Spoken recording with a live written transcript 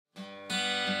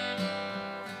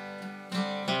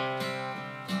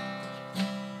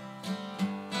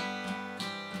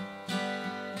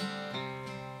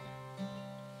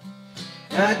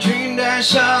I dreamed I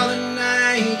saw the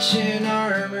knights in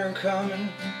armor coming,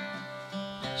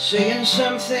 saying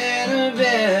something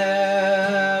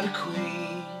about a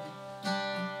queen.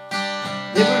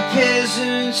 There were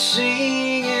peasants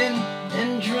singing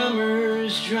and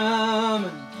drummers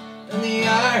drumming, and the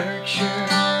archer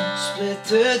split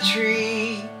the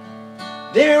tree.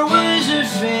 There was a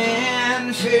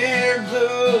fanfare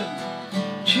blowing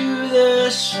to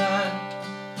the sun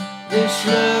that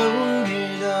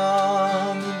floated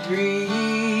on the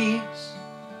breeze.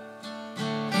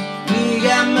 We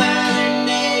got Mother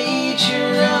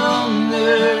Nature on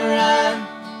the run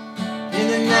in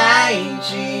the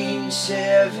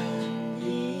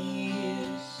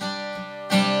 1970s.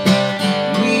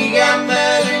 We got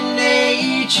Mother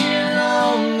Nature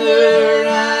on the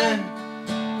run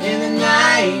in the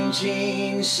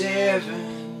 1970s.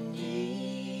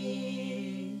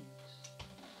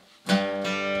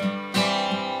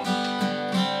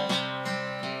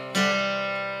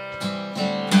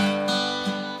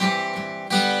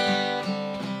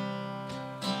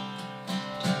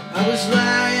 I was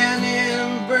lying in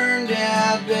a burned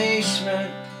out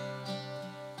basement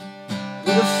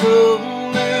with a full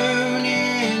moon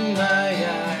in my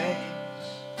eyes.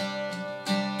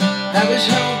 I was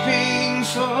hoping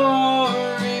for a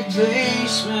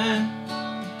replacement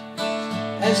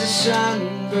as the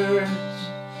sun burst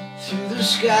through the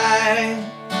sky.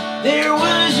 There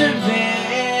was a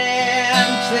band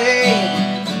playing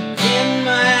in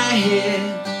my head,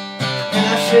 and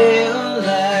I felt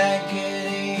like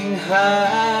getting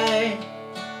high,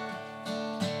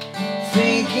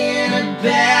 thinking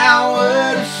about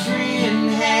what a friend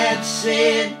had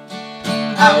said.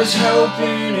 I was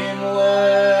hoping it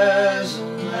was a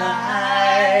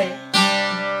lie,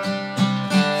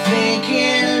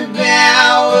 thinking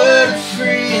about what a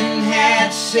friend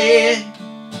had said.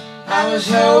 I was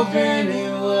hoping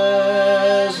it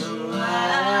was a lie.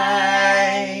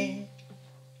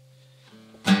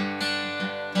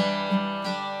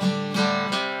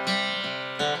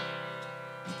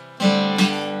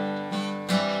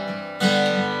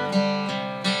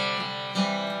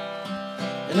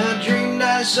 And I dreamed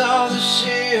I saw the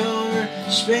silver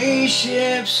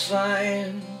spaceships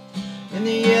flying in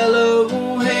the yellow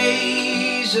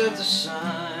haze of the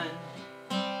sun.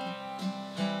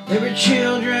 There were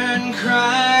children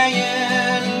crying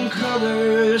and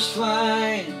colors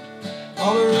flying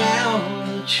all around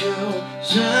the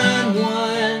chosen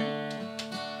one.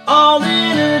 All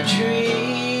in a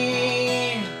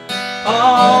dream,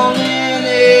 all in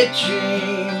a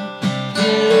dream. The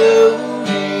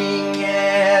loading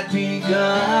had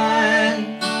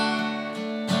begun.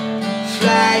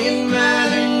 Flying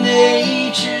Mother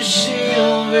Nature's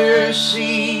silver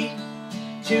seed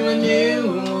to a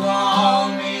new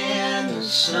home in the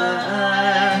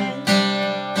sun.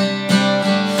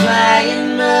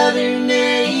 Flying Mother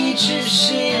Nature's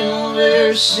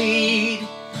silver seed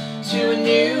to a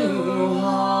new home.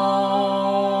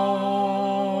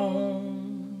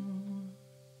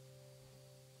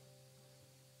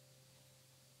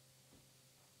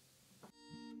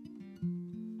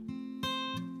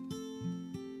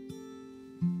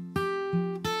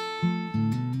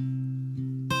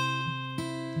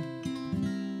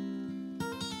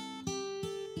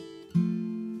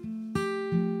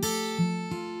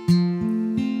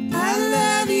 I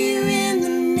love you in the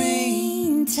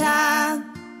meantime,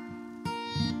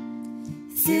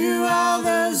 through all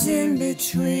those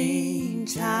in-between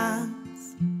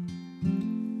times,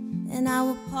 and I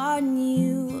will pardon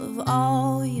you of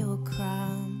all your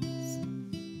crimes.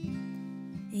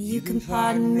 You can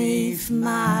pardon me for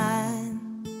mine.